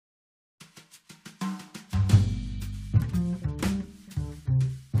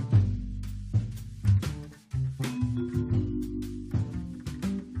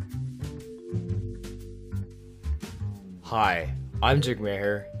Hi, I'm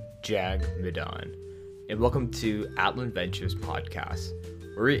Jagmeher Jag Midan, and welcome to Atlan Ventures podcast,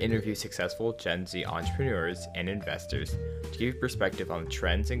 where we interview successful Gen Z entrepreneurs and investors to give perspective on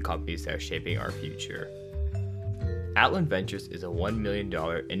trends and companies that are shaping our future. Atlan Ventures is a $1 million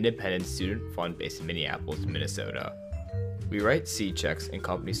independent student fund based in Minneapolis, Minnesota. We write seed checks and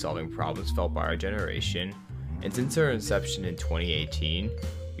companies solving problems felt by our generation, and since our inception in 2018,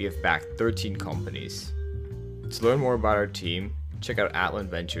 we have backed 13 companies. To learn more about our team, check out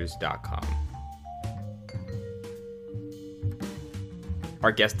atlanventures.com.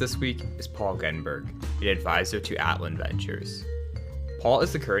 Our guest this week is Paul Genberg, an advisor to Atlan Ventures. Paul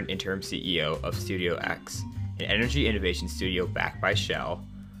is the current interim CEO of Studio X, an energy innovation studio backed by Shell,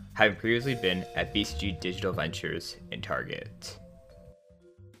 having previously been at BCG Digital Ventures and Target.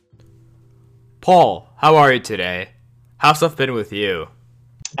 Paul, how are you today? How's stuff been with you?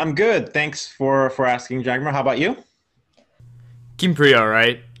 I'm good. Thanks for asking, Jagmer. How about you? Keeping pretty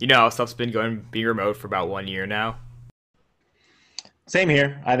alright. You know how stuff's been going being remote for about 1 year now? Same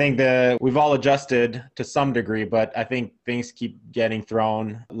here. I think we've all adjusted to some degree, but I think things keep getting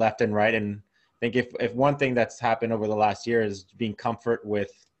thrown left and right. And I think if one thing that's happened over the last year is being comfortable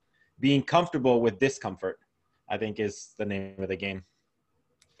with discomfort, I think is the name of the game.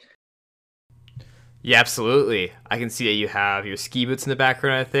 Yeah, absolutely. I can see that you have your ski boots in the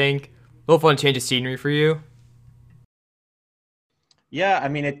background, I think. A little fun change of scenery for you. Yeah, I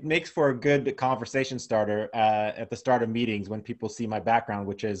mean, it makes for a good conversation starter at the start of meetings when people see my background,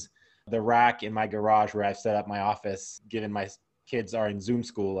 which is the rack in my garage where I've set up my office, given my kids are in Zoom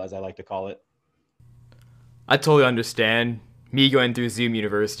school, as I like to call it. I totally understand. Me going through Zoom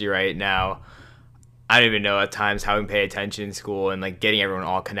University right now, I don't even know at times how to pay attention in school and like getting everyone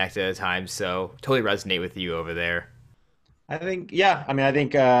all connected at a time. So totally resonate with you over there. I think, yeah, I mean, I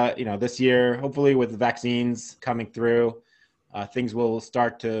think, this year, hopefully with the vaccines coming through, things will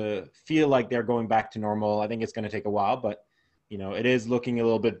start to feel like they're going back to normal. I think it's going to take a while, but, it is looking a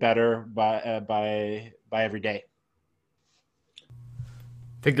little bit better by every day.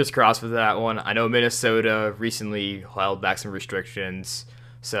 Fingers crossed for that one. I know Minnesota recently held back some restrictions.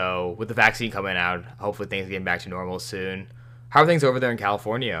 So with the vaccine coming out, hopefully things are getting back to normal soon. How are things over there in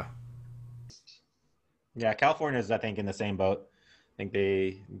California? Yeah, California is, I think, in the same boat. I think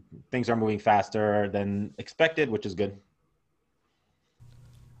things are moving faster than expected, which is good.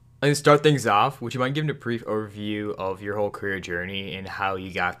 And to start things off, would you mind giving a brief overview of your whole career journey and how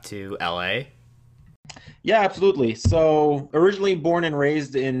you got to LA? Yeah, absolutely. So originally born and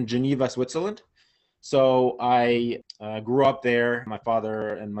raised in Geneva, Switzerland. So I grew up there. My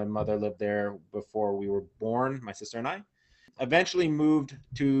father and my mother lived there before we were born, my sister and I. Eventually moved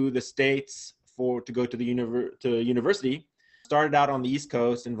to the States to go to university. Started out on the East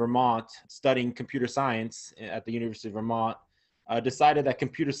Coast in Vermont studying computer science at the University of Vermont. Decided that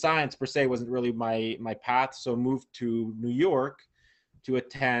computer science per se wasn't really my path, so moved to New York to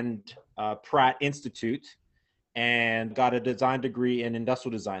attend Pratt Institute and got a design degree in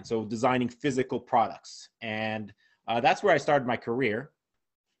industrial design, so designing physical products. And that's where I started my career,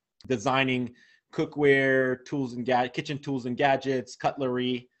 designing cookware, kitchen tools and gadgets,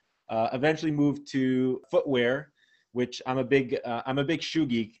 cutlery. Eventually moved to footwear, which I'm a big shoe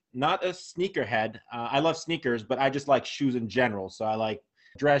geek, not a sneakerhead. I love sneakers, but I just like shoes in general. So I like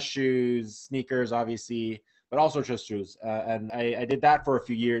dress shoes, sneakers, obviously, but all sorts of shoes. And I did that for a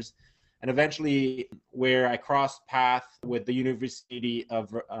few years. And eventually, where I crossed path with the University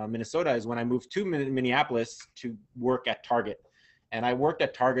of Minnesota is when I moved to Minneapolis to work at Target. And I worked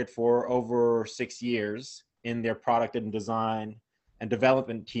at Target for over 6 years in their product and design and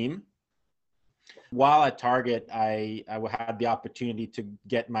development team. While at Target, I had the opportunity to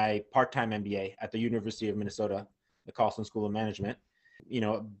get my part-time MBA at the University of Minnesota, the Carlson School of Management.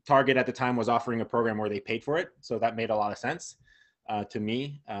 Target at the time was offering a program where they paid for it, so that made a lot of sense to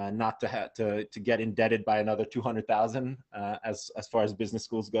me, not to get indebted by another 200,000 as far as business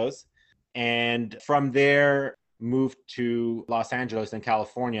schools goes. And from there, moved to Los Angeles and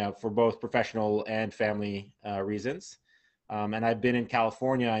California for both professional and family reasons. And I've been in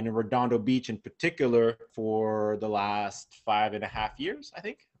California and in Redondo Beach in particular for the last 5.5 years, I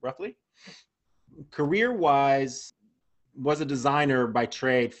think, roughly. Career-wise, was a designer by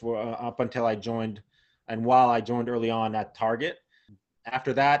trade for up until I joined, and while I joined early on at Target.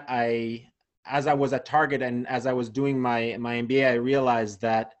 After that, as I was at Target and as I was doing my MBA, I realized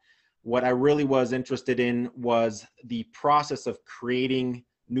that what I really was interested in was the process of creating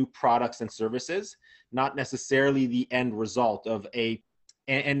new products and services, not necessarily the end result of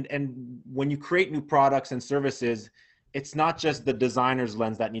and when you create new products and services, it's not just the designer's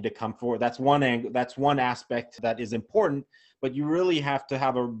lens that need to come forward. That's one angle, that's one aspect that is important, but you really have to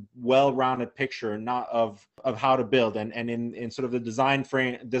have a well-rounded picture, not of how to build. And in sort of the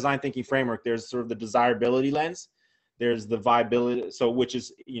design thinking framework, there's sort of the desirability lens, there's the viability, so which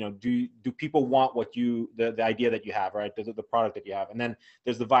is, do people want what the idea that you have, right? The product that you have. And then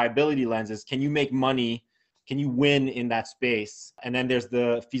there's the viability lenses. Can you make money? Can you win in that space? And then there's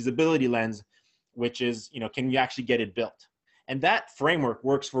the feasibility lens, which is, can you actually get it built? And that framework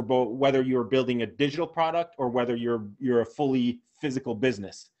works for both, whether you're building a digital product or whether you're a fully physical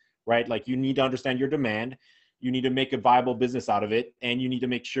business, right? Like, you need to understand your demand, you need to make a viable business out of it, and you need to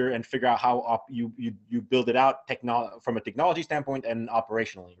make sure and figure out how you build it out from a technology standpoint and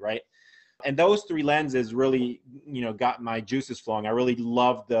operationally, right? And those three lenses really, got my juices flowing. I really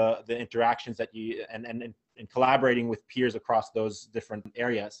loved the interactions that and collaborating with peers across those different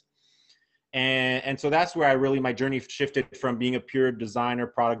areas. And so that's where my journey shifted from being a pure designer,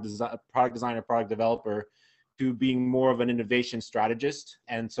 product designer, product developer, to being more of an innovation strategist.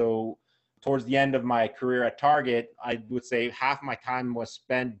 And so towards the end of my career at Target, I would say half my time was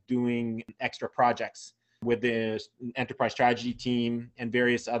spent doing extra projects with the enterprise strategy team and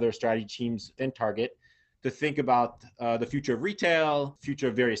various other strategy teams within Target to think about the future of retail, future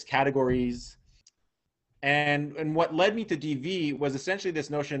of various categories. And what led me to DV was essentially this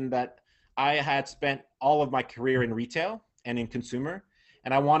notion that I had spent all of my career in retail and in consumer,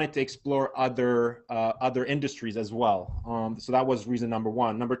 and I wanted to explore other industries as well. So that was reason number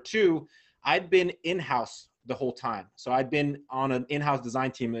one. Number two, I'd been in-house the whole time. So I'd been on an in-house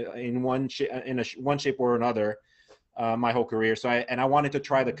design team in one shape or another my whole career. So I wanted to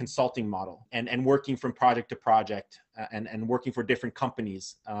try the consulting model and working from project to project and working for different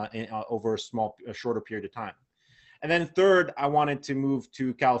companies over a shorter period of time. And then third, I wanted to move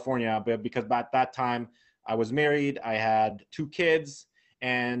to California, but because at that time I was married, I had 2 kids,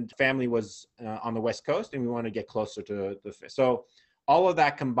 and family was on the West Coast, and we wanted to get closer to so all of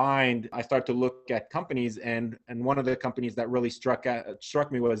that combined, I started to look at companies, and one of the companies that really struck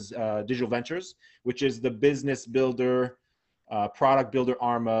me was Digital Ventures, which is the business builder, product builder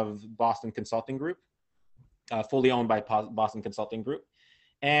arm of Boston Consulting Group, fully owned by Boston Consulting Group.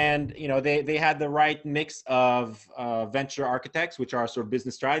 And they had the right mix of venture architects, which are sort of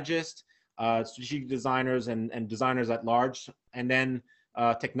business strategists, strategic designers, and designers at large, and then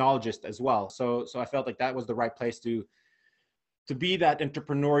technologists as well. So I felt like that was the right place to be that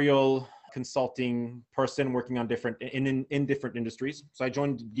entrepreneurial consulting person working on different industries. So I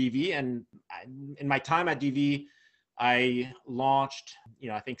joined DV, and in my time at DV, I launched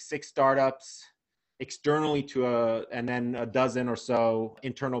I think 6 startups externally and then a dozen or so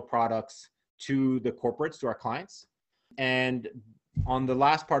internal products to the corporates, to our clients. And on the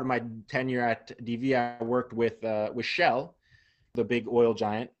last part of my tenure at DV, I worked with Shell, the big oil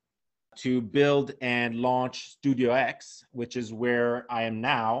giant, to build and launch Studio X, which is where I am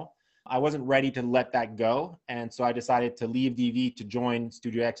now. I wasn't ready to let that go, and so I decided to leave DV to join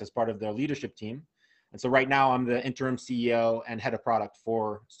Studio X as part of their leadership team. And so right now I'm the interim CEO and head of product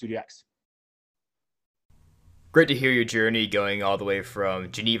for Studio X. Great to hear your journey going all the way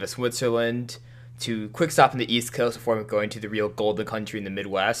from Geneva, Switzerland, to quick stop on the East Coast before going to the real golden country in the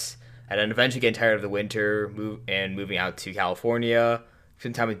Midwest, and then eventually getting tired of the winter, moving out to California,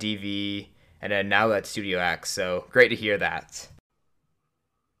 spend time with DV, and then now at Studio X. So great to hear that.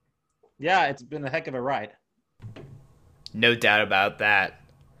 Yeah, it's been a heck of a ride. No doubt about that.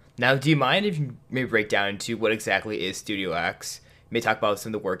 Now, do you mind if you maybe break down into what exactly is Studio X? You may talk about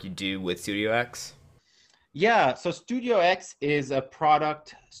some of the work you do with Studio X. Yeah, so Studio X is a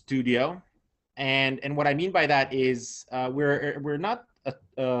product studio, and what I mean by that is we're not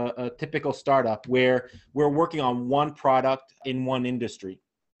a typical startup where we're working on one product in one industry.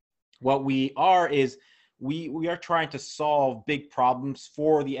 What we are is we are trying to solve big problems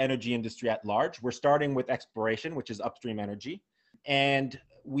for the energy industry at large. We're starting with exploration, which is upstream energy, and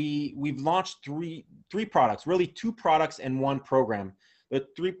we've launched three products, really 2 products and 1 program. The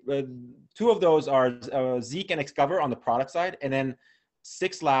 2 of those are Zeek and Xcover on the product side, and then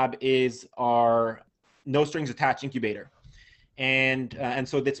Six Lab is our no strings attached incubator, and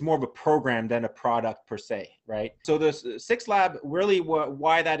so it's more of a program than a product per se, right? So the Six Lab, really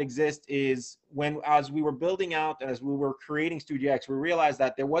why that exists is as we were building out and as we were creating Studio X, we realized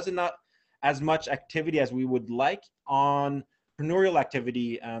that there wasn't as much activity as we would like on entrepreneurial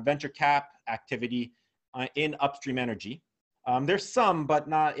activity, venture cap activity in upstream energy. There's some, but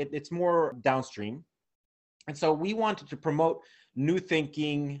not. It's more downstream, and so we wanted to promote new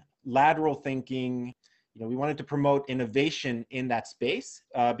thinking, lateral thinking. We wanted to promote innovation in that space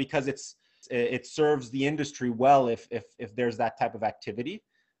because it's It serves the industry well if there's that type of activity.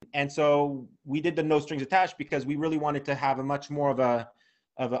 And so we did the no strings attached because we really wanted to have a much more of an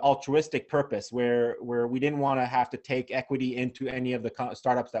altruistic purpose where we didn't want to have to take equity into any of the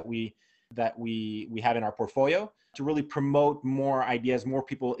startups that we have in our portfolio, to really promote more ideas, more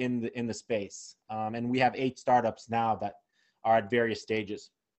people in the space. And we have 8 startups now that are at various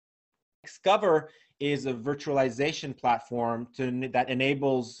stages. Xcover is a virtualization platform that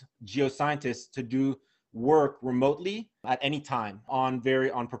enables geoscientists to do work remotely at any time on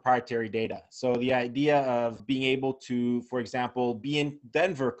proprietary data. So the idea of being able to, for example, be in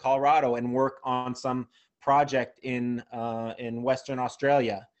Denver, Colorado, and work on some project in Western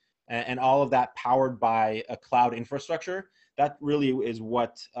Australia, and all of that powered by a cloud infrastructure, that really is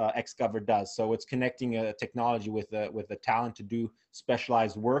what Xcover does. So it's connecting a technology with the talent to do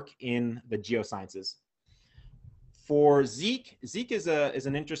specialized work in the geosciences. For Zeek is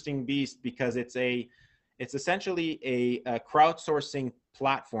an interesting beast because it's essentially a crowdsourcing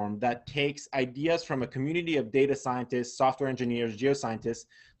platform that takes ideas from a community of data scientists, software engineers, geoscientists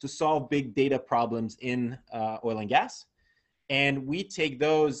to solve big data problems in oil and gas. And we take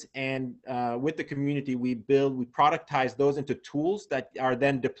those and with the community, we productize those into tools that are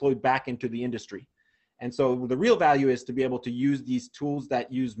then deployed back into the industry. And so the real value is to be able to use these tools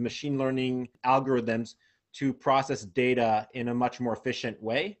that use machine learning algorithms to process data in a much more efficient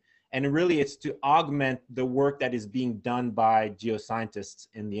way. And really it's to augment the work that is being done by geoscientists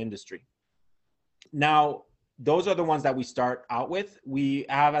in the industry. Now, those are the ones that we start out with. We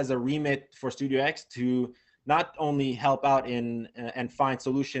have as a remit for Studio X to not only help out in and find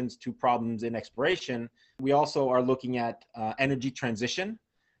solutions to problems in exploration, we also are looking at energy transition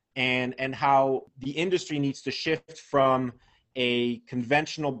and how the industry needs to shift from a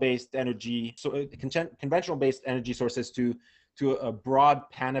conventional based energy sources to a broad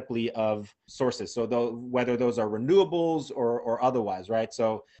panoply of sources. So whether those are renewables or otherwise, right?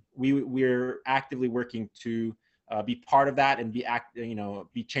 So we're actively working to be part of that and be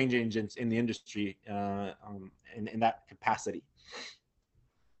change agents in the industry in that capacity.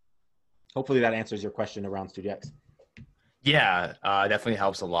 Hopefully that answers your question around Studio X. Yeah, definitely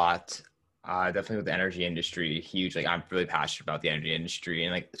helps a lot. Definitely with the energy industry, huge. Like I'm really passionate about the energy industry,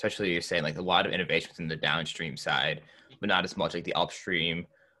 and like especially you're saying like a lot of innovations in the downstream side, but not as much like the upstream.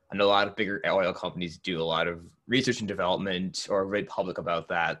 I know a lot of bigger oil companies do a lot of research and development, or are very public about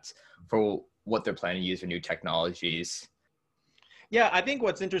that for what they're planning to use for new technologies. Yeah, I think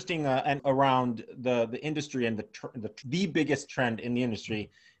what's interesting and around the industry and the biggest trend in the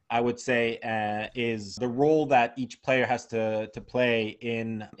industry, I would say, is the role that each player has to play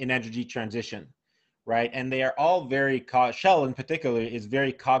in energy transition, right? And they are all Shell in particular is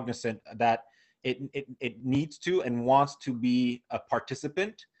very cognizant that it needs to and wants to be a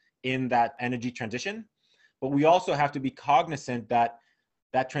participant in that energy transition. But we also have to be cognizant that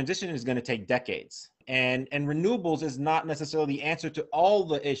that transition is going to take decades. And renewables is not necessarily the answer to all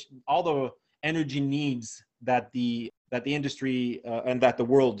the energy needs that the industry and that the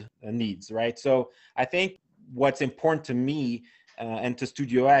world needs, right? So I think what's important to me and to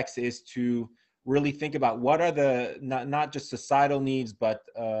Studio X is to really think about what are the not just societal needs, but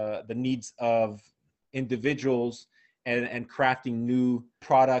the needs of individuals and crafting new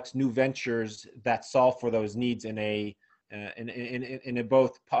products, new ventures that solve for those needs in a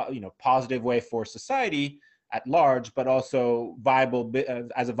both positive way for society at large, but also viable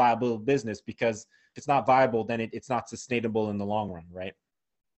as a viable business, because if it's not viable, then it's not sustainable in the long run, right?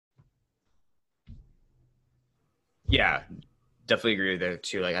 Yeah, definitely agree with that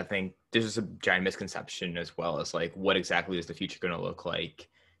too. Like I think this is a giant misconception as well as like what exactly is the future going to look like,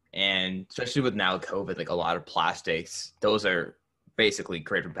 and especially with now COVID, like a lot of plastics, those are basically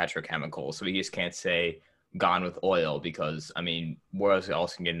created from petrochemicals, so we just can't say gone with oil because I mean we're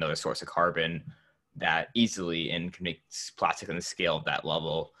also can get another source of carbon that easily and can make plastic on the scale of that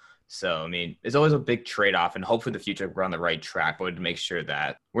level. So I mean it's always a big trade-off, and hopefully in the future we're on the right track, but to make sure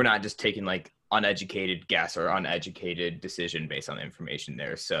that we're not just taking like uneducated guess or uneducated decision based on the information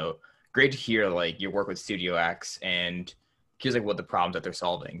there. So great to hear like your work with Studio X and here's like what the problems that they're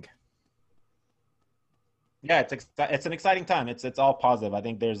solving. Yeah, it's an exciting time. It's all positive. I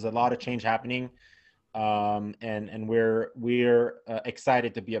think there's a lot of change happening, and we're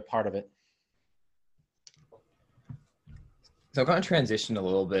excited to be a part of it. So I'm going to transition a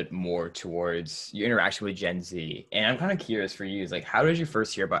little bit more towards your interaction with Gen Z. And I'm kind of curious for you is like, how did you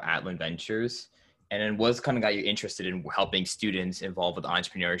first hear about Atlan Ventures? And then what's kind of got you interested in helping students involved with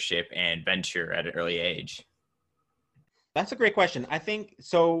entrepreneurship and venture at an early age? That's a great question. I think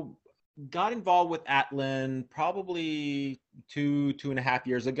so. Got involved with Atlan probably two and a half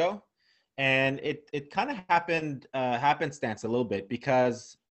years ago. And it kind of happened happenstance a little bit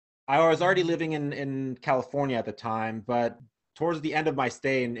because I was already living in California at the time, but towards the end of my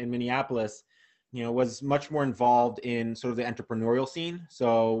stay in Minneapolis, was much more involved in sort of the entrepreneurial scene.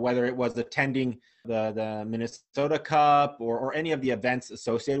 So whether it was attending the Minnesota Cup or any of the events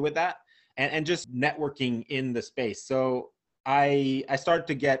associated with that, and just networking in the space. So I started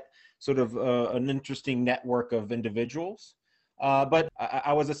to get sort of an interesting network of individuals. But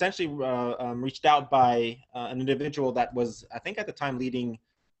I was essentially reached out by an individual that was, I think at the time, leading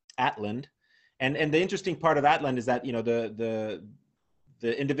Atland. And the interesting part of Atland is that,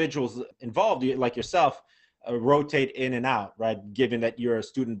 the individuals involved, like yourself, rotate in and out, right? Given that you're a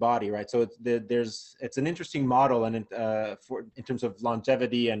student body, right? So it's an interesting model, and in terms of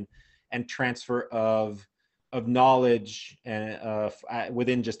longevity and transfer of knowledge and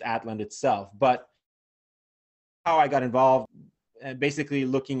within just Atland itself. But how I got involved, basically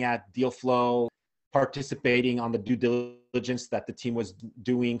looking at deal flow, participating on the due diligence that the team was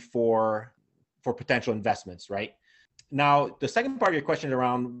doing for potential investments, right? Now, the second part of your question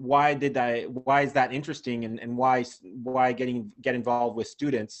around why is that interesting, and why get involved with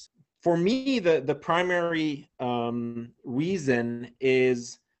students? For me, the primary reason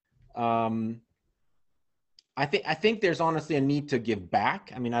is I think there's honestly a need to give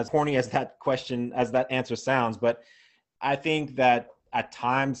back. I mean, as corny as that answer sounds, but I think that at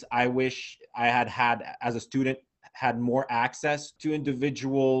times I wish I had as a student had more access to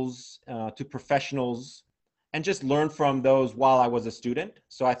individuals, to professionals, and just learn from those while I was a student.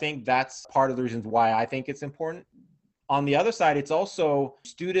 So I think that's part of the reasons why I think it's important. On the other side, it's also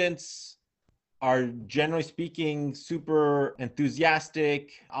students are, generally speaking, super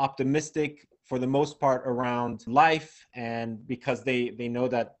enthusiastic, optimistic for the most part around life, and because they know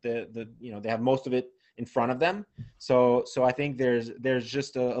that they have most of it in front of them. So I think there's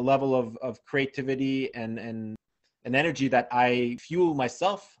just a level of creativity and an energy that I fuel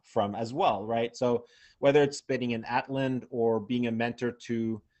myself from as well, right? So whether it's spending in Atland or being a mentor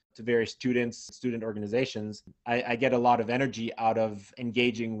to various student organizations, I get a lot of energy out of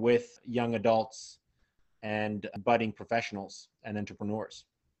engaging with young adults and budding professionals and entrepreneurs.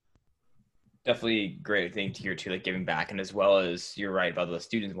 Definitely great thing to hear too, like giving back. And as well as you're right about the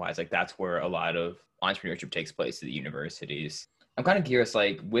student wise, like that's where a lot of entrepreneurship takes place at the universities. I'm kind of curious,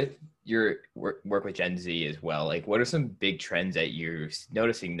 like with your work with Gen Z as well, like what are some big trends that you're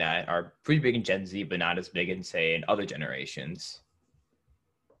noticing that are pretty big in Gen Z, but not as big in, say, in other generations?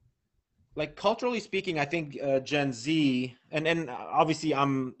 Like culturally speaking, I think Gen Z, and obviously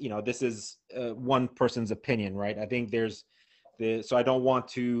this is one person's opinion, right? I think so I don't want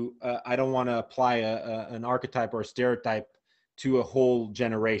to apply an archetype or a stereotype to a whole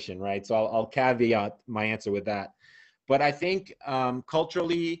generation, right? So I'll caveat my answer with that. But I think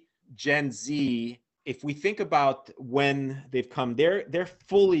culturally, Gen Z, if we think about when they've come, they're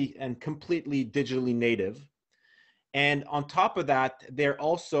fully and completely digitally native. And on top of that, they're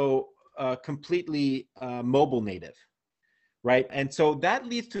also completely mobile native, right? And so that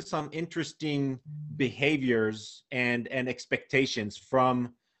leads to some interesting behaviors and expectations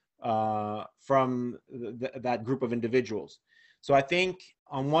from that group of individuals. So I think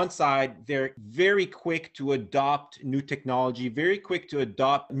on one side, they're very quick to adopt new technology, very quick to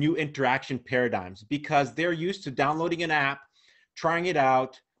adopt new interaction paradigms, because they're used to downloading an app, trying it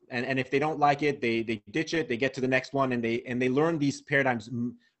out, and if they don't like it, they ditch it, they get to the next one, and they learn these paradigms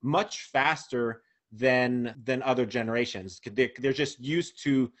much faster than other generations. They're just used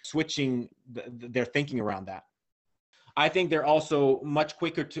to switching their thinking around that. I think they're also much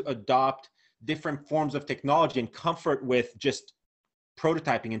quicker to adopt different forms of technology and comfort with just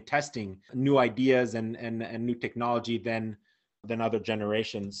prototyping and testing new ideas and new technology than other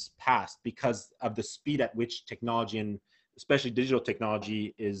generations past, because of the speed at which technology, and especially digital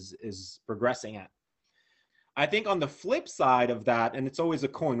technology, is progressing at. I think on the flip side of that, and it's always a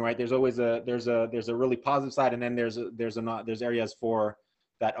coin, right? There's always there's a really positive side, and then there's areas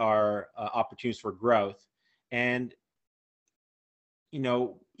that are opportunities for growth. And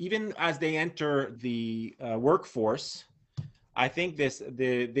even as they enter the workforce, I think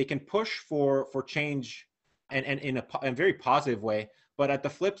they can push for change, and in a very positive way. But at the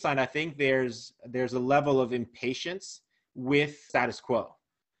flip side, I think there's a level of impatience with status quo.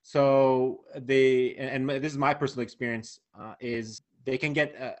 So and this is my personal experience, is they can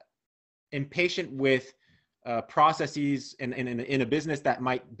get impatient with processes in a business that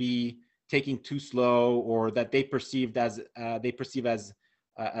might be taking too slow, or that they perceive as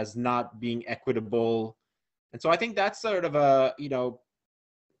not being equitable. And so I think that's sort of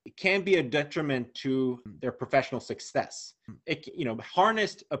it can be a detriment to their professional success.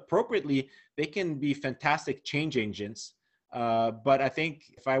 Harnessed appropriately, they can be fantastic change agents. But I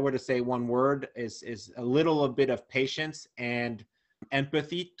think if I were to say one word, is a little bit of patience and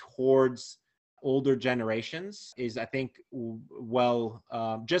empathy towards older generations is, I think,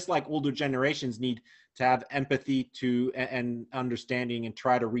 just like older generations need to have empathy to and understanding and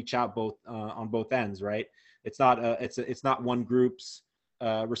try to reach out both on both ends, right? It's not one group's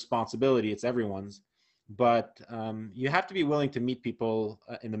responsibility, it's everyone's. But you have to be willing to meet people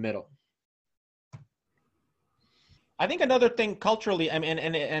in the middle. I think another thing culturally, I mean,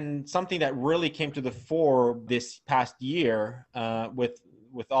 and something that really came to the fore this past year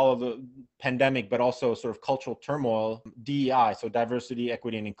with all of the pandemic, but also sort of cultural turmoil, DEI, so diversity,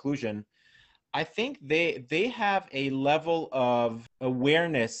 equity, and inclusion. I think they have a level of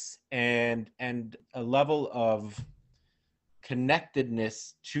awareness and a level of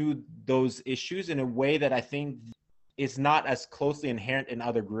connectedness to those issues in a way that I think is not as closely inherent in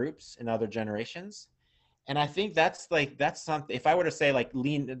other groups, in other generations. And I think that's something, if I were to say like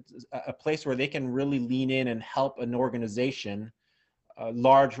a place where they can really lean in and help an organization,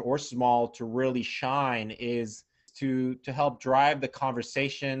 large or small, to really shine, is to help drive the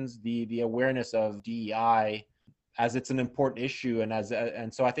conversations, the awareness of DEI, as it's an important issue.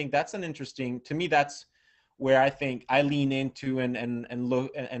 And so I think that's an interesting, to me, that's where I think I lean into and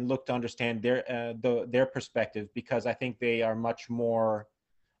look to understand their perspective, because I think they are much more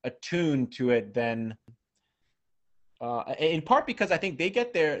attuned to it than in part because I think they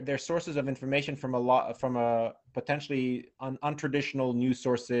get their sources of information from a potentially untraditional news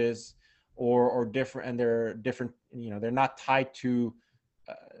sources or different, and they're different, they're not tied to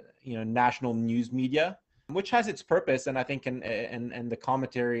national news media, which has its purpose, and I think and the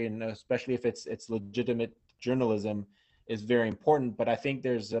commentary, and especially if it's legitimate journalism, is very important. But I think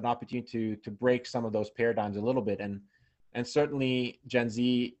there's an opportunity to break some of those paradigms a little bit, and certainly Gen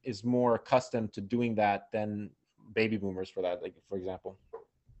Z is more accustomed to doing that than baby boomers, for example.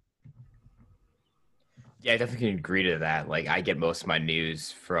 Yeah, I definitely can agree to that. Like, I get most of my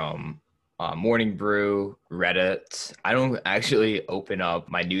news from Morning Brew, Reddit. I don't actually open up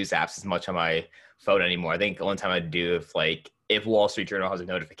my news apps as much on my phone anymore. I think the only time I do, if Wall Street Journal has a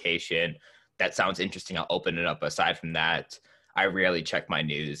notification that sounds interesting, I'll open it up. Aside from that, I rarely check my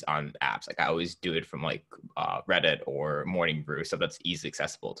news on apps. Like, I always do it from Reddit or Morning Brew, so that's easily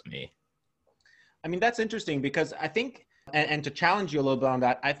accessible to me. I mean, that's interesting, because I think, and to challenge you a little bit on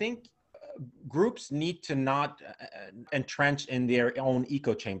that, I think groups need to not entrench in their own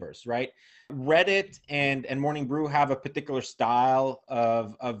echo chambers, right? Reddit and Morning Brew have a particular style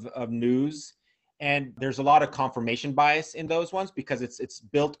of news, and there's a lot of confirmation bias in those ones because it's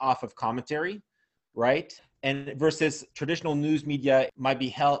built off of commentary, right? And versus traditional news media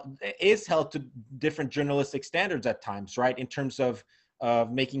is held to different journalistic standards at times, right? In terms of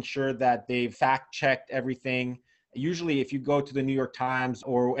making sure that they've fact-checked everything. Usually, if you go to the New York Times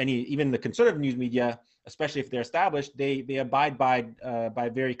or even the conservative news media, especially if they're established, they abide by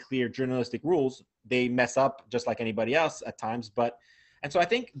very clear journalistic rules. They mess up just like anybody else at times, and so I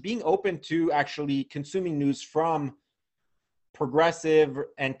think being open to actually consuming news from progressive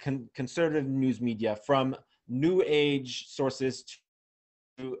and conservative news media, from new age sources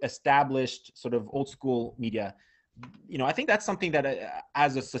to established sort of old school media, I think that's something that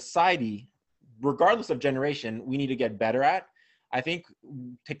as a society, regardless of generation, we need to get better at. I think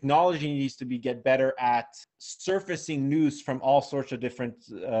technology needs to get better at surfacing news from all sorts of different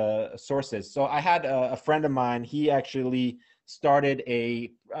sources. So I had a friend of mine, he actually started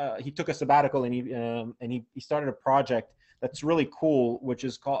he took a sabbatical, and he started a project that's really cool, which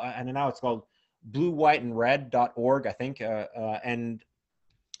is called, and now it's called bluewhiteandred.org, I think. And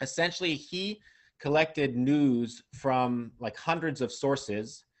essentially he collected news from hundreds of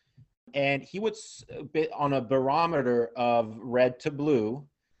sources, and he would, on a barometer of red to blue,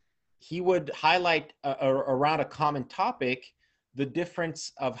 he would highlight around a common topic the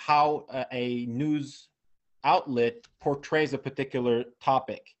difference of how a news outlet portrays a particular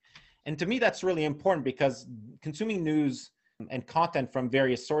topic. And to me, that's really important, because consuming news and content from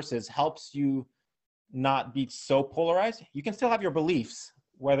various sources helps you not be so polarized. You can still have your beliefs,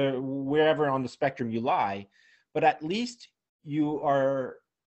 wherever on the spectrum you lie, but at least you are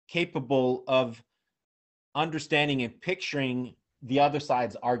capable of understanding and picturing the other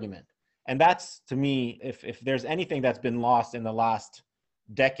side's argument. And that's, to me, if there's anything that's been lost in the last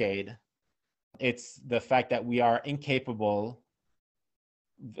decade, it's the fact that we are incapable,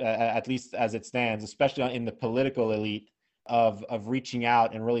 at least as it stands, especially in the political elite, of reaching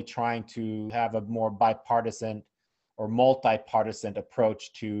out and really trying to have a more bipartisan or multi-partisan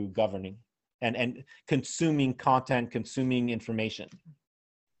approach to governing and consuming content, consuming information.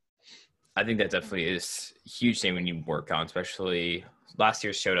 I think that definitely is a huge thing when you work on, especially last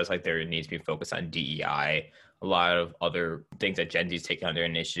year showed us like there needs to be focus on DEI, a lot of other things that Gen Z's taking on their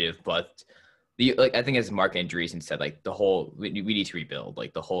initiative. But I think as Mark Andreessen said, like the whole, we need to rebuild,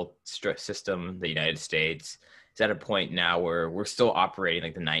 like the whole system, the United States is at a point now where we're still operating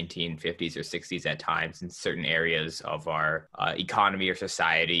like the 1950s or 60s at times in certain areas of our economy or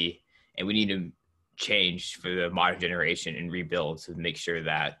society. And we need to change for the modern generation and rebuild to make sure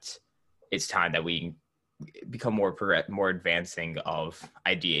that it's time that we become more advancing of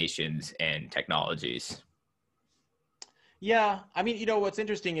ideations and technologies. Yeah, I mean, what's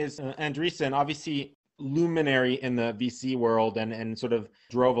interesting is Andreessen, obviously luminary in the VC world and sort of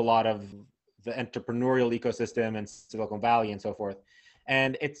drove a lot of the entrepreneurial ecosystem and Silicon Valley and so forth.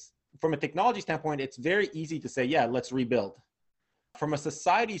 And it's, from a technology standpoint, it's very easy to say, yeah, let's rebuild. From a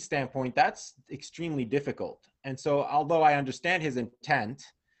society standpoint, that's extremely difficult. And so although I understand his intent,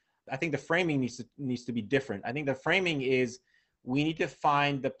 I think the framing needs to be different. I think the framing is, we need to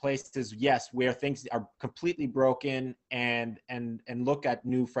find the places, yes, where things are completely broken and look at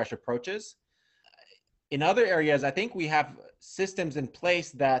new, fresh approaches. In other areas, I think we have systems in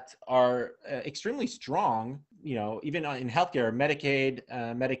place that are extremely strong, even in healthcare, Medicaid,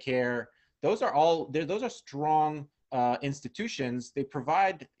 Medicare, those are strong institutions. They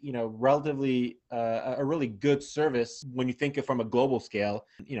provide, relatively a really good service when you think of from a global scale.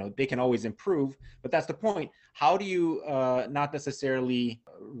 They can always improve, but that's the point. How do you not necessarily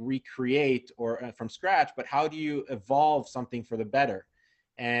recreate or from scratch, but how do you evolve something for the better?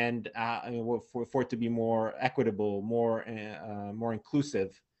 And for it to be more equitable, more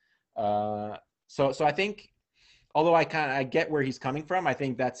inclusive. So I think, although I get where he's coming from, I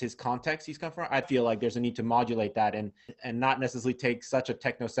think that's his context he's come from. I feel like there's a need to modulate that and not necessarily take such a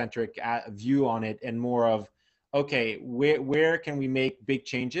technocentric view on it, and more of, okay, where can we make big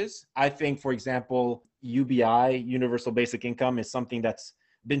changes? I think, for example, UBI, Universal Basic Income, is something that's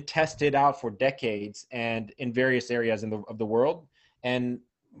been tested out for decades and in various areas of the world. And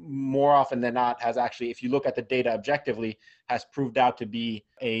more often than not has actually, if you look at the data objectively, has proved out to be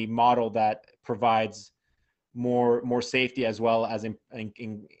a model that provides more safety as well as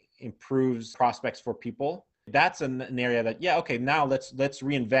improves prospects for people. That's an area that, yeah, okay, now let's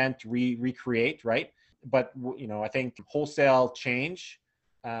reinvent, recreate, right? But I think wholesale change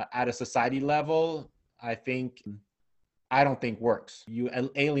at a society level, I don't think works. You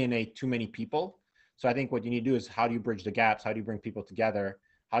alienate too many people. So I think what you need to do is, how do you bridge the gaps? How do you bring people together?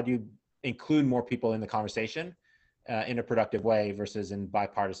 How do you include more people in the conversation in a productive way versus in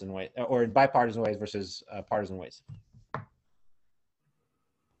bipartisan way, or in bipartisan ways versus partisan ways?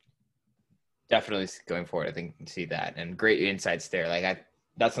 Definitely going forward, I think you see that, and great insights there. Like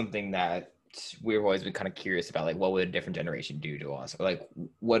that's something that we've always been kind of curious about, like what would a different generation do to us, or like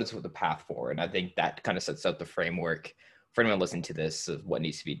what is the path forward? And I think that kind of sets up the framework for anyone listening to this of what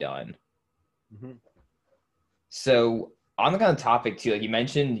needs to be done. Mm-hmm. So on the kind of topic too, like you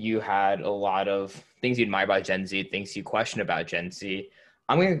mentioned, you had a lot of things you admire about Gen Z, things you question about Gen Z.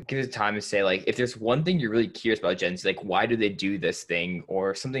 I'm going to give it time to say, like, if there's one thing you're really curious about Gen Z, like, why do they do this thing,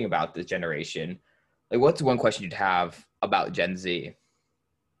 or something about this generation? Like, what's one question you'd have about Gen Z?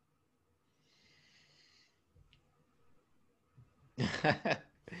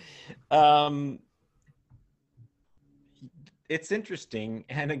 It's interesting.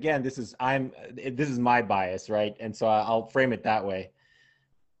 And again, this is my bias, right? And so I'll frame it that way.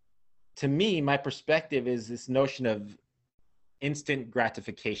 To me, my perspective is this notion of instant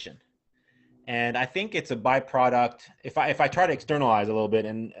gratification. And I think it's a byproduct, if I try to externalize a little bit,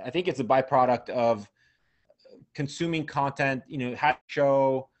 and I think it's a byproduct of consuming content, have a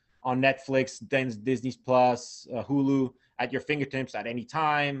show on Netflix, then Disney Plus, Hulu at your fingertips at any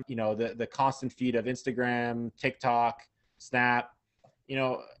time, the constant feed of Instagram, TikTok, Snap,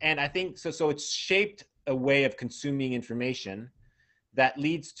 and I think so it's shaped a way of consuming information that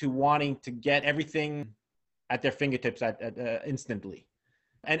leads to wanting to get everything at their fingertips instantly.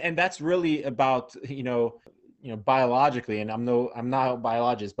 And that's really about, biologically, and I'm not a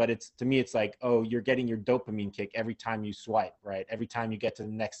biologist, but to me, it's like, oh, you're getting your dopamine kick every time you swipe, right? Every time you get to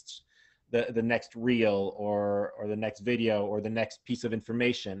the next reel or the next video or the next piece of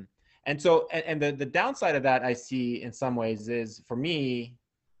information. And so, and the downside of that I see in some ways is, for me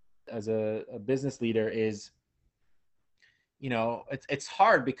as a business leader, is, it's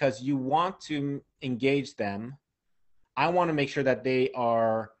hard because you want to engage them. I want to make sure that they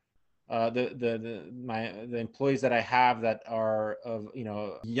are the employees that I have that are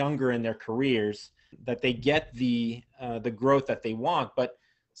younger in their careers. that they get the growth that they want. But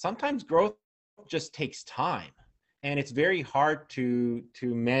sometimes growth just takes time, and it's very hard to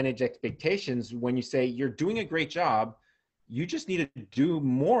manage expectations when you say you're doing a great job, you just need to do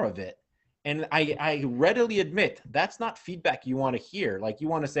more of it. And I readily admit that's not feedback you want to hear. Like, you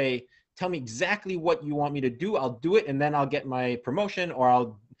want to say, tell me exactly what you want me to do, I'll do it, and then I'll get my promotion,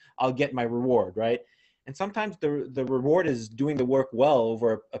 or I'll get my reward, right? And sometimes the reward is doing the work well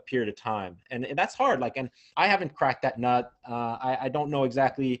over a period of time, and that's hard. Like, and I haven't cracked that nut. I don't know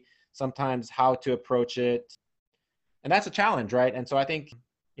exactly sometimes how to approach it, and that's a challenge, right? And so I think,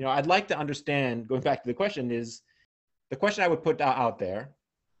 I'd like to understand, going back to the question, is the question I would put out there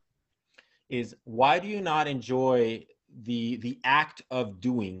is, why do you not enjoy the act of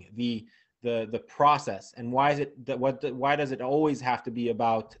doing, the process, and why is it that why does it always have to be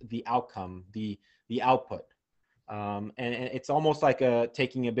about the outcome, the output? And it's almost like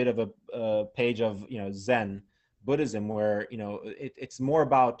taking a bit of a page of Zen Buddhism, where it's more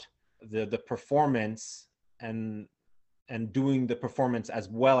about the performance and doing the performance as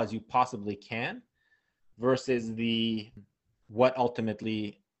well as you possibly can, versus what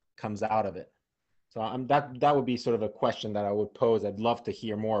ultimately comes out of it. So that would be sort of a question that I would pose. I'd love to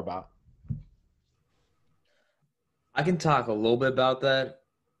hear more about. I can talk a little bit about that.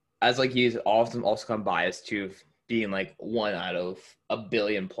 As like you often also come biased to being like one out of a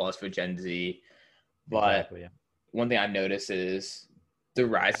billion plus for Gen Z. But Exactly, yeah. one thing I've noticed is the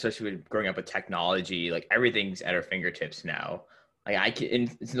rise, especially with growing up with technology, like everything's at our fingertips now. Like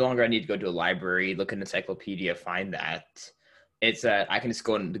it's no longer I need to go to a library, look in an encyclopedia, find that. It's that I can just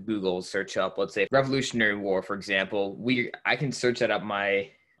go into Google, search up, let's say Revolutionary War, for example. I can search that up my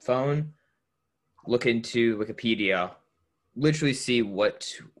phone, look into Wikipedia, literally see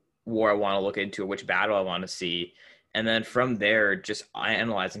what war I want to look into or which battle I want to see. And then from there, just I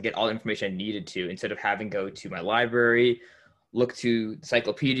analyze and get all the information I needed to, instead of having to go to my library, look to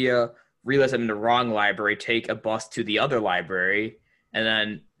encyclopedia, realize I'm in the wrong library, take a bus to the other library, and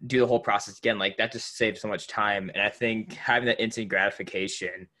then do the whole process again. Like, that just saves so much time. And I think having that instant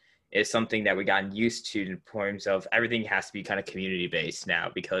gratification is something that we gotten used to, in terms of everything has to be kind of community based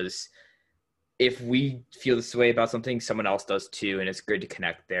now, because if we feel this way about something, someone else does too, and it's good to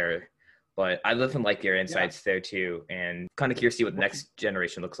connect there. But I live and like your insights there too, and kind of curious to see what the next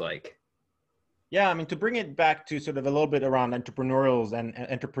generation looks like. Yeah, I mean, to bring it back to sort of a little bit around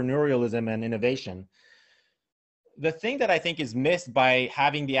entrepreneurialism and innovation, the thing that I think is missed by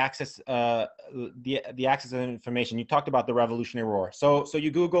having the access, the access to information. You talked about the Revolutionary War. So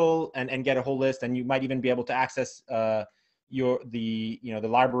you Google and get a whole list, and you might even be able to access the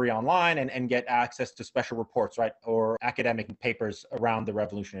library online and get access to special reports, right, or academic papers around the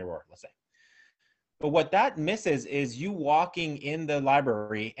Revolutionary War, let's say. But what that misses is you walking in the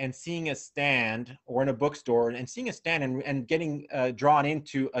library and seeing a stand, or in a bookstore and seeing a stand and getting drawn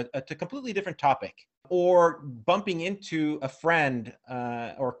into a completely different topic, or bumping into a friend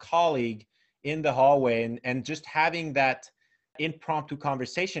or colleague in the hallway and just having that impromptu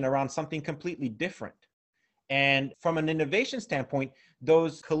conversation around something completely different. And from an innovation standpoint,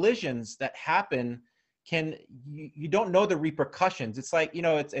 those collisions that happen you don't know the repercussions. It's like,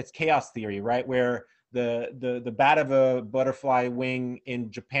 it's chaos theory, right? Where the bat of a butterfly wing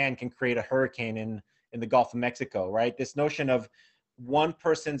in Japan can create a hurricane in the Gulf of Mexico, right? This notion of one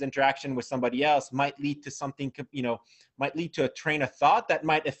person's interaction with somebody else might lead to something, might lead to a train of thought that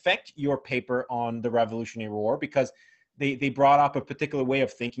might affect your paper on the Revolutionary War, because they brought up a particular way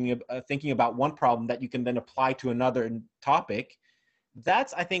of thinking about one problem that you can then apply to another topic.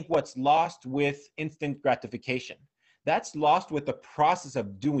 That's, I think, what's lost with instant gratification. That's lost with the process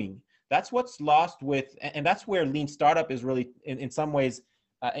of doing. That's what's lost with, and that's where lean startup is really, in some ways,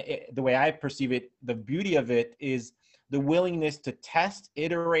 the way I perceive it, the beauty of it is the willingness to test,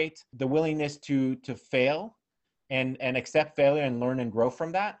 iterate, the willingness to fail and accept failure and learn and grow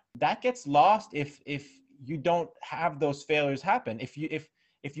from that. That gets lost if you don't have those failures happen. If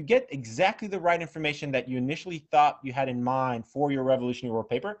you get exactly the right information that you initially thought you had in mind for your Revolutionary War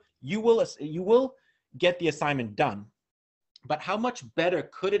paper, you will get the assignment done. But how much better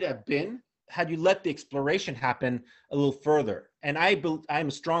could it have been had you let the exploration happen a little further? And I'm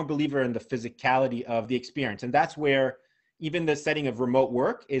a strong believer in the physicality of the experience. And that's where even the setting of remote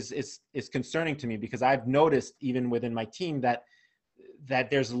work is concerning to me, because I've noticed even within my team that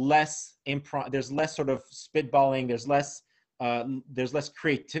there's less there's less sort of spitballing, there's less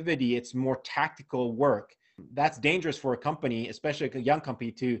creativity. It's more tactical work. That's dangerous for a company, especially a young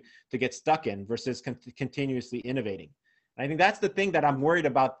company, to get stuck in, versus continuously innovating. And I think that's the thing that I'm worried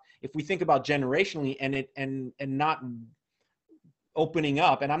about if we think about generationally, and not opening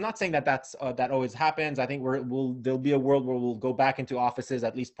up, and I'm not saying that that always happens. I think there'll be a world where we'll go back into offices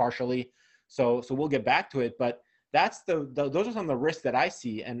at least partially. So we'll get back to it, but that's those are some of the risks that I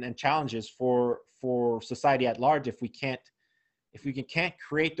see and challenges for society at large if we can't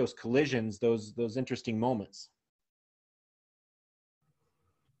create those collisions, those interesting moments.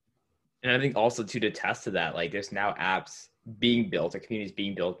 And I think also to attest to that, like there's now apps being built or communities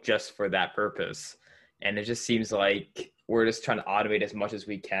being built just for that purpose. And it just seems like we're just trying to automate as much as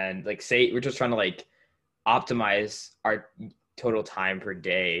we can. Like say we're just trying to like optimize our total time per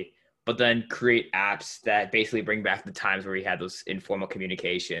day, but then create apps that basically bring back the times where we had those informal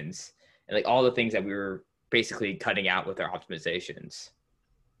communications and like all the things that we were basically cutting out with our optimizations.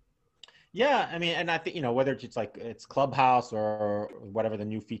 Yeah, I mean, and I think, whether it's Clubhouse or whatever the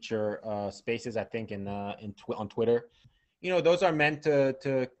new feature spaces, I think on Twitter, those are meant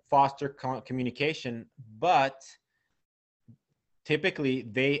to foster communication, but typically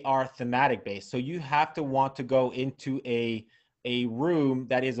they are thematic based. So you have to want to go into a room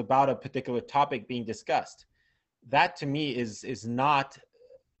that is about a particular topic being discussed. That to me is not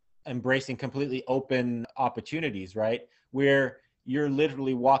embracing completely open opportunities, right? Where you're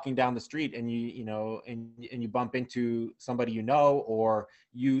literally walking down the street and you bump into somebody, or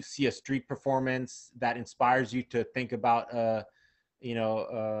you see a street performance that inspires you to think about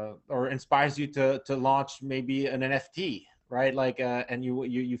or inspires you to launch maybe an NFT, right? Like and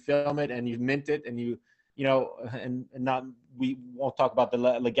you film it and you mint it and and not, we won't talk about the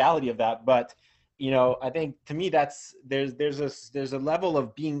legality of that, but I think to me there's a level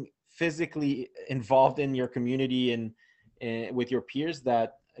of being physically involved in your community and with your peers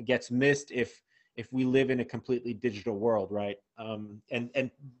that gets missed if we live in a completely digital world, right? And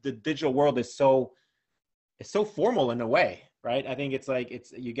the digital world is so formal in a way, right? I think it's like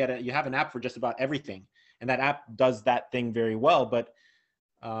you have an app for just about everything, and that app does that thing very well. But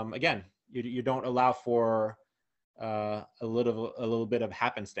again, you don't allow for a little bit of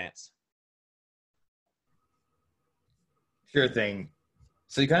happenstance. Sure thing.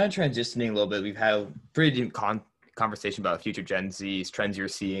 So you're kind of transitioning a little bit. We've had a pretty deep conversation about future Gen Z's trends you're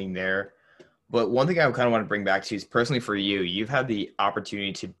seeing there. But one thing I kind of want to bring back to you is personally for you, you've had the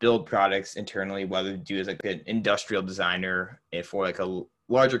opportunity to build products internally, whether to do as like an industrial designer for like a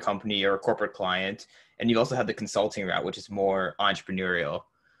larger company or a corporate client. And you've also had the consulting route, which is more entrepreneurial.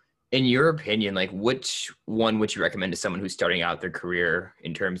 In your opinion, like which one would you recommend to someone who's starting out their career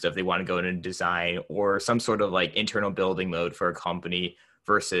in terms of they want to go into design or some sort of like internal building mode for a company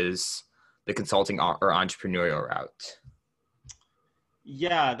versus the consulting or entrepreneurial route?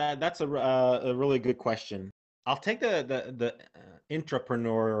 Yeah, that's a really good question. I'll take the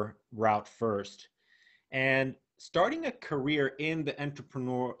intrapreneur route first. And starting a career in the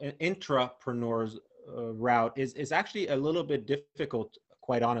intrapreneur's route is actually a little bit difficult,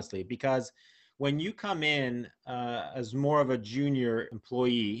 quite honestly, because when you come in as more of a junior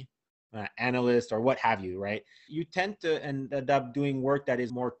employee, analyst, or what have you, right? You tend to end up doing work that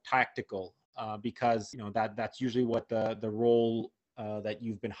is more tactical because that's usually what the role that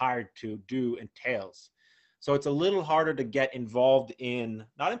you've been hired to do entails. So it's a little harder to get involved in,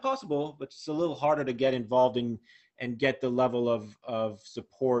 not impossible, but it's a little harder to get involved in and get the level of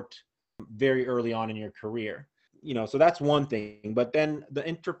support very early on in your career. So that's one thing. But then the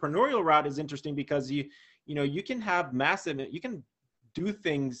entrepreneurial route is interesting because you can do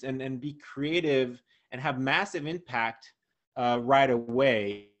things and be creative and have massive impact right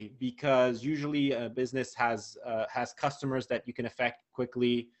away, because usually a business has customers that you can affect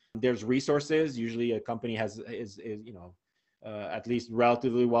quickly. There's resources. Usually a company is at least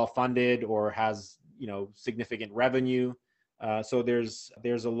relatively well funded or has significant revenue. So there's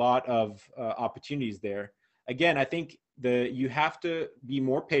a lot of opportunities there. Again, I think you have to be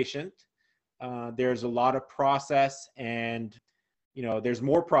more patient. There's a lot of process, and there's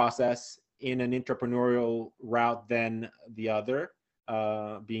more process in an entrepreneurial route than the other,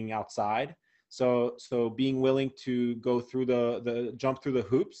 being outside. So being willing to go through the jump through the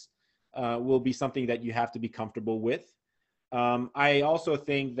hoops will be something that you have to be comfortable with. I also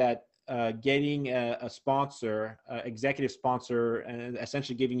think that getting a sponsor, executive sponsor, and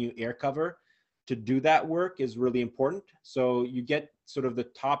essentially giving you air cover to do that work is really important. So you get sort of the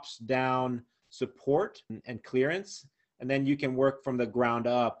tops down support and clearance, and then you can work from the ground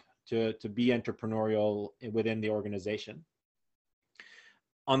up to be entrepreneurial within the organization.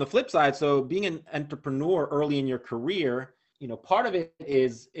 On the flip side, so being an entrepreneur early in your career, part of it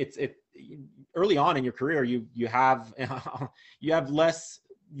is it's early on in your career, you have less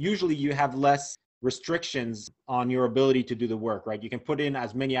restrictions on your ability to do the work, right? You can put in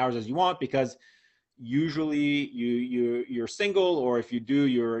as many hours as you want because usually you're single, or if you do,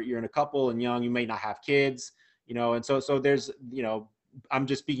 you're in a couple and young, you may not have kids, and so there's, I'm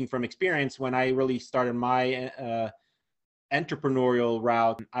just speaking from experience. When I really started my entrepreneurial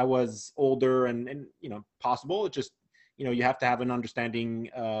route, I was older and possible. It just, you have to have an understanding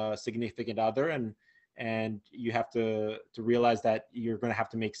significant other, and you have to realize that you're going to have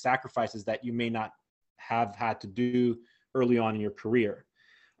to make sacrifices that you may not have had to do early on in your career.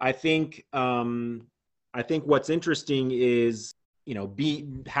 I think what's interesting is,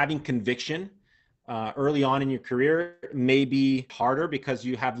 having conviction early on in your career may be harder because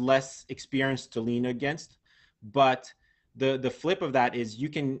you have less experience to lean against. But the flip of that is you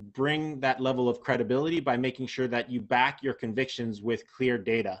can bring that level of credibility by making sure that you back your convictions with clear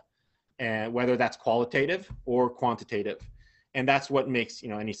data, and whether that's qualitative or quantitative. And that's what makes,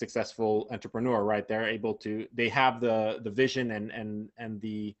 any successful entrepreneur, right? They have the vision and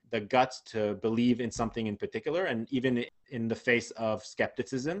the guts to believe in something in particular, and even in the face of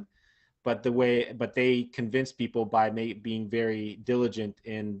skepticism, but they convince people by being very diligent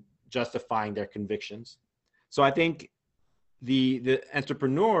in justifying their convictions. So I think the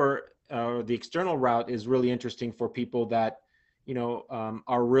entrepreneur, the external route, is really interesting for people that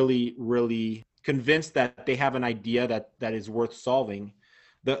are really, really convinced that they have an idea that is worth solving.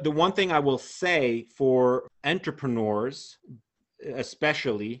 The one thing I will say for entrepreneurs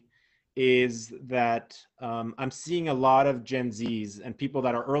especially is that I'm seeing a lot of Gen Zs and people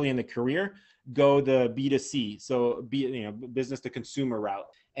that are early in the career go the B2C, so business to consumer route,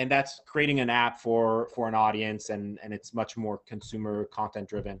 and that's creating an app for an audience, and it's much more consumer content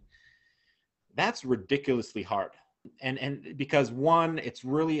driven. That's ridiculously hard. And because, one, it's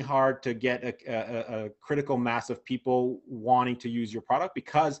really hard to get a critical mass of people wanting to use your product,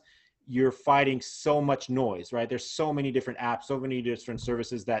 because you're fighting so much noise, right? There's so many different apps, so many different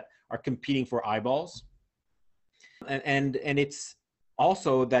services that are competing for eyeballs. And it's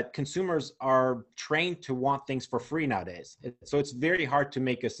also that consumers are trained to want things for free nowadays. So it's very hard to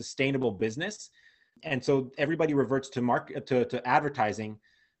make a sustainable business. And so everybody reverts to advertising.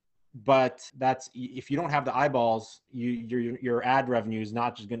 But that's, if you don't have the eyeballs, your ad revenue is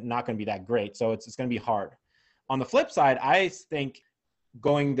not going to be that great. So it's going to be hard. On the flip side, I think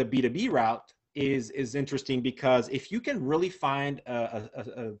going the B2B route is interesting, because if you can really find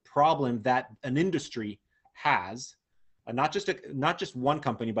a problem that an industry has, not just one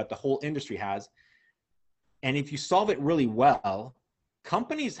company, but the whole industry has, and if you solve it really well,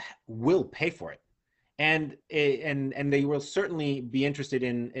 companies will pay for it. And they will certainly be interested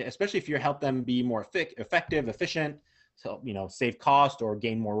in, especially if you help them be more effective, efficient, so save cost or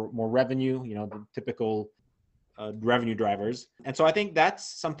gain more revenue, the typical revenue drivers. And so I think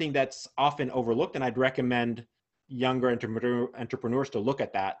that's something that's often overlooked, and I'd recommend younger entrepreneurs to look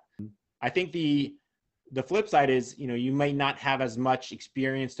at that. I think the flip side is, you may not have as much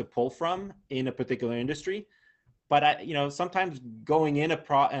experience to pull from in a particular industry. But sometimes going in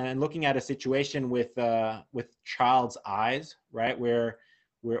and looking at a situation with child's eyes, right,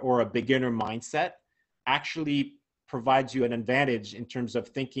 or a beginner mindset, actually provides you an advantage in terms of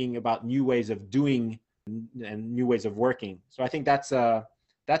thinking about new ways of doing and new ways of working. So I think that's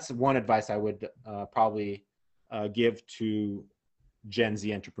one advice I would probably give to Gen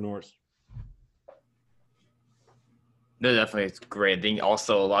Z entrepreneurs. No, definitely, it's great. I think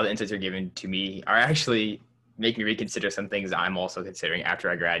also a lot of the insights you're giving to me are actually make me reconsider some things I'm also considering after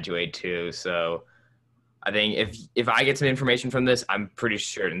I graduate too. So I think if I get some information from this, I'm pretty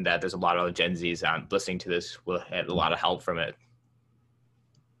certain that there's a lot of Gen Zs listening to this will get a lot of help from it.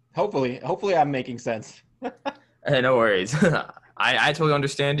 Hopefully I'm making sense. No worries. I totally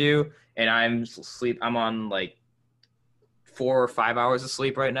understand you, and I'm on like 4 or 5 hours of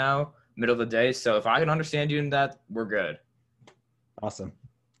sleep right now, middle of the day. So if I can understand you in that, we're good. Awesome.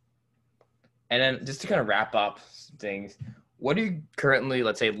 And then just to kind of wrap up things, what are you currently,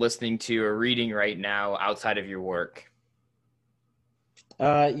 let's say, listening to or reading right now outside of your work?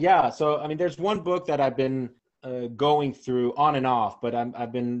 Yeah. So, I mean, there's one book that I've been going through on and off, but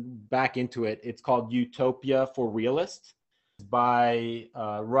I've been back into it. It's called Utopia for Realists by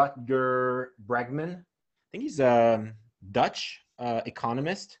Rutger Bregman. I think he's a Dutch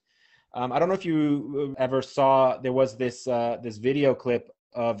economist. I don't know if you ever saw, there was this video clip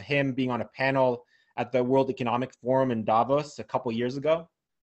of him being on a panel at the World Economic Forum in Davos a couple years ago,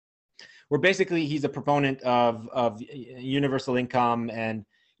 where basically he's a proponent of universal income, and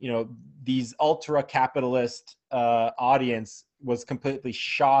these ultra capitalist audience was completely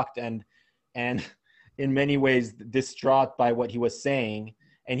shocked and in many ways distraught by what he was saying,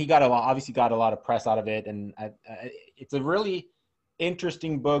 and he obviously got a lot of press out of it, and it's a really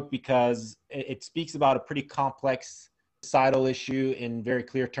interesting book because it speaks about a pretty complex societal issue in very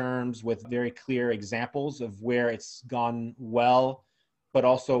clear terms with very clear examples of where it's gone well, but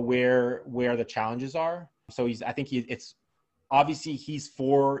also where the challenges are. So it's obviously he's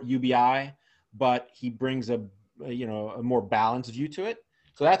for UBI, but he brings a more balanced view to it.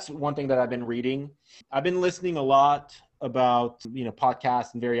 So that's one thing that I've been reading. I've been listening a lot about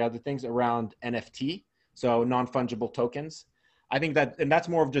podcasts and various other things around NFT, so non-fungible tokens. I think that, and that's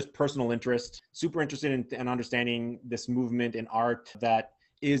more of just personal interest, super interested in understanding this movement in art that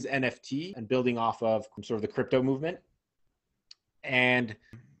is NFT and building off of sort of the crypto movement. And,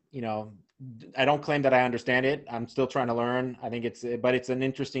 I don't claim that I understand it. I'm still trying to learn. I think but it's an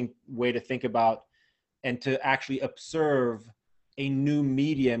interesting way to think about and to actually observe a new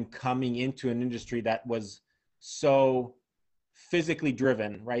medium coming into an industry that was so physically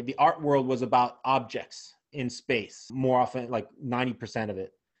driven, right? The art world was about objects in space, more often like 90% of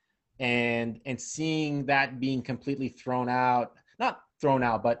it. And seeing that being completely thrown out, not thrown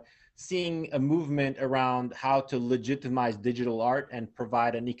out, but seeing a movement around how to legitimize digital art and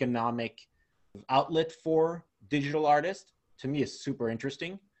provide an economic outlet for digital artists, to me is super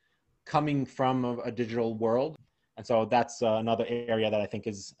interesting, coming from a digital world. And so that's another area that I think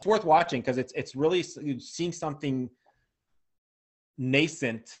is worth watching, because it's really seeing something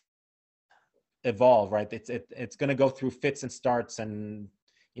nascent evolve, right? It's going to go through fits and starts, and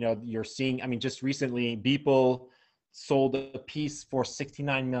you're seeing, I mean, just recently Beeple sold a piece for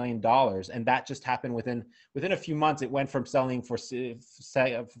 $69 million, and that just happened within a few months. It went from selling for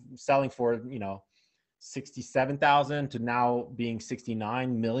 67,000 to now being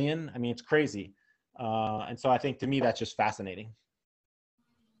 69 million. I mean, it's crazy. And so I think, to me, that's just fascinating.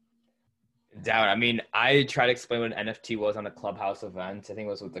 Down. I mean, I tried to explain what an NFT was on a Clubhouse event. I think it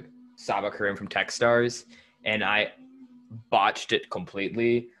was with the Saba Karim from Techstars, and I botched it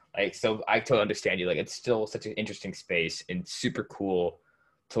completely. Like, so I totally understand you. Like, it's still such an interesting space and super cool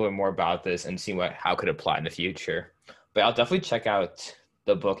to learn more about this and see how could apply in the future. But I'll definitely check out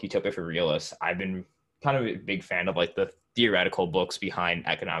the book Utopia for Realists. I've been kind of a big fan of like the theoretical books behind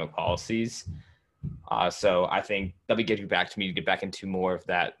economic policies. So I think that'll be getting back to me to get back into more of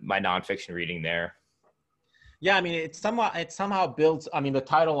that, my nonfiction reading there. Yeah, I mean, it somehow builds. I mean, the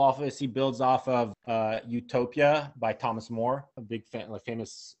title obviously builds off of Utopia by Thomas More, a big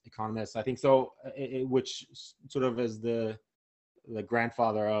famous economist. I think so, which sort of is the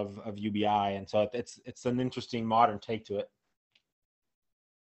grandfather of UBI, and so it's an interesting modern take to it.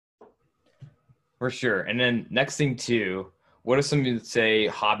 For sure. And then next thing too, what are some, say,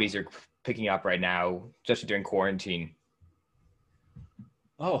 hobbies you're picking up right now, especially during quarantine?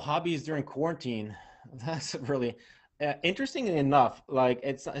 Oh, hobbies during quarantine. That's really interesting enough. Like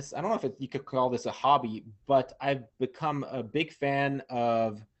it's I don't know if you could call this a hobby, but I've become a big fan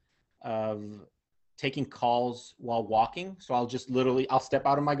of taking calls while walking. So I'll step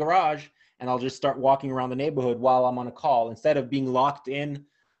out of my garage and I'll just start walking around the neighborhood while I'm on a call, instead of being locked in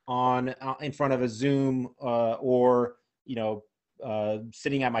in front of a Zoom or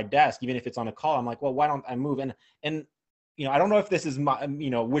sitting at my desk. Even if it's on a call, I'm like, well, why don't I move? And I don't know if this is my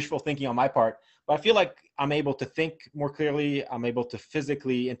wishful thinking on my part, but I feel like I'm able to think more clearly. I'm able to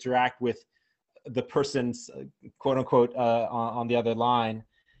physically interact with the person's quote unquote on the other line,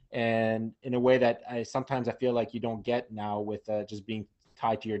 and in a way that sometimes I feel like you don't get now with just being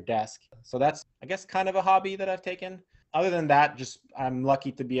tied to your desk. So that's, I guess, kind of a hobby that I've taken. Other than that, just I'm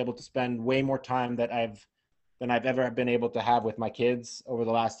lucky to be able to spend way more time than I've ever been able to have with my kids over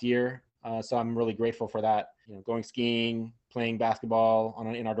the last year. So I'm really grateful for that. Going skiing, playing basketball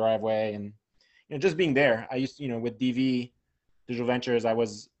in our driveway, and just being there. I used with DV Digital Ventures, I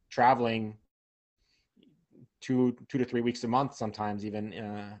was traveling 2 to 3 weeks a month sometimes even,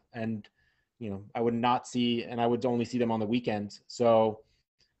 and I would only see them on the weekends. So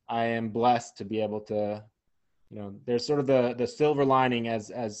I am blessed to be able to, there's sort of the silver lining,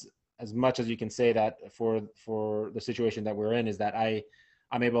 as much as you can say that for the situation that we're in, is that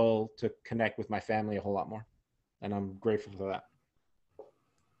I'm able to connect with my family a whole lot more, and I'm grateful for that.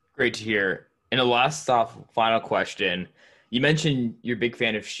 Great to hear. And a last final question. You mentioned you're a big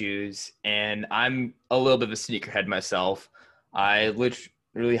fan of shoes, and I'm a little bit of a sneakerhead myself. I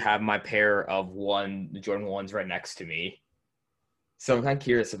literally have my pair of the Jordan 1s right next to me. So I'm kind of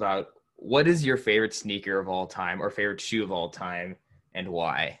curious about, what is your favorite sneaker of all time or favorite shoe of all time, and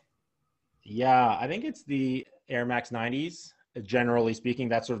why? Yeah, I think it's the Air Max 90s. Generally speaking,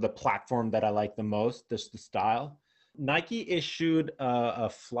 that's sort of the platform that I like the most, just the style. Nike issued a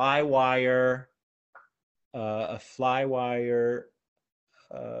Flywire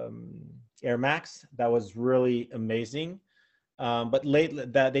Air Max that was really amazing. but lately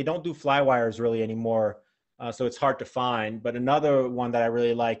that they don't do fly wires really anymore, so it's hard to find. But another one that I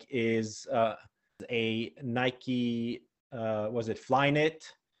really like is a Nike, was it Flyknit,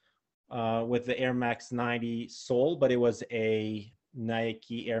 with the Air Max 90 sole, but it was a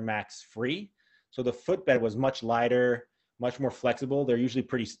Nike Air Max Free. So the footbed was much lighter, much more flexible. They're usually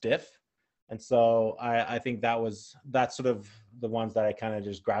pretty stiff. And so I think that's sort of the ones that I kind of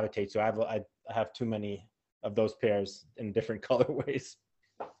just gravitate to. I have too many of those pairs in different colorways.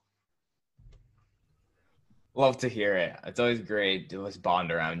 Love to hear it. It's always great to just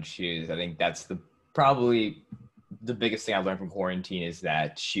bond around shoes. I think that's probably the biggest thing I've learned from quarantine is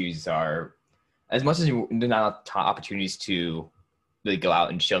that shoes are, as much as there's not opportunities to really go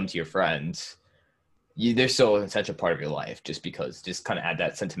out and show them to your friends, they're still an essential part of your life just kind of add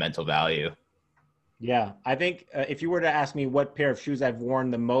that sentimental value. Yeah, I think if you were to ask me what pair of shoes I've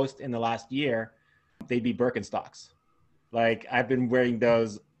worn the most in the last year, they'd be Birkenstocks. Like I've been wearing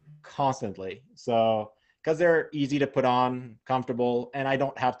those constantly. So because they're easy to put on, comfortable, and I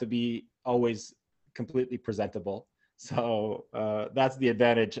don't have to be always completely presentable. So that's the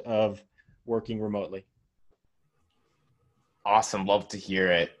advantage of working remotely. Awesome. Love to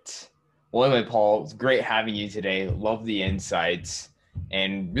hear it. Well, anyway, Paul, it's great having you today. Love the insights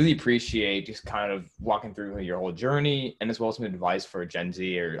and really appreciate just kind of walking through your whole journey and as well as some advice for Gen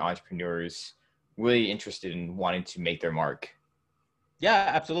Z or entrepreneurs really interested in wanting to make their mark.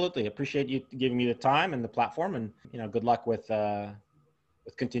 Yeah, absolutely. Appreciate you giving me the time and the platform, and good luck with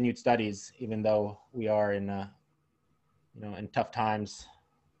continued studies, even though we are in in tough times,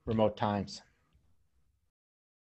 remote times.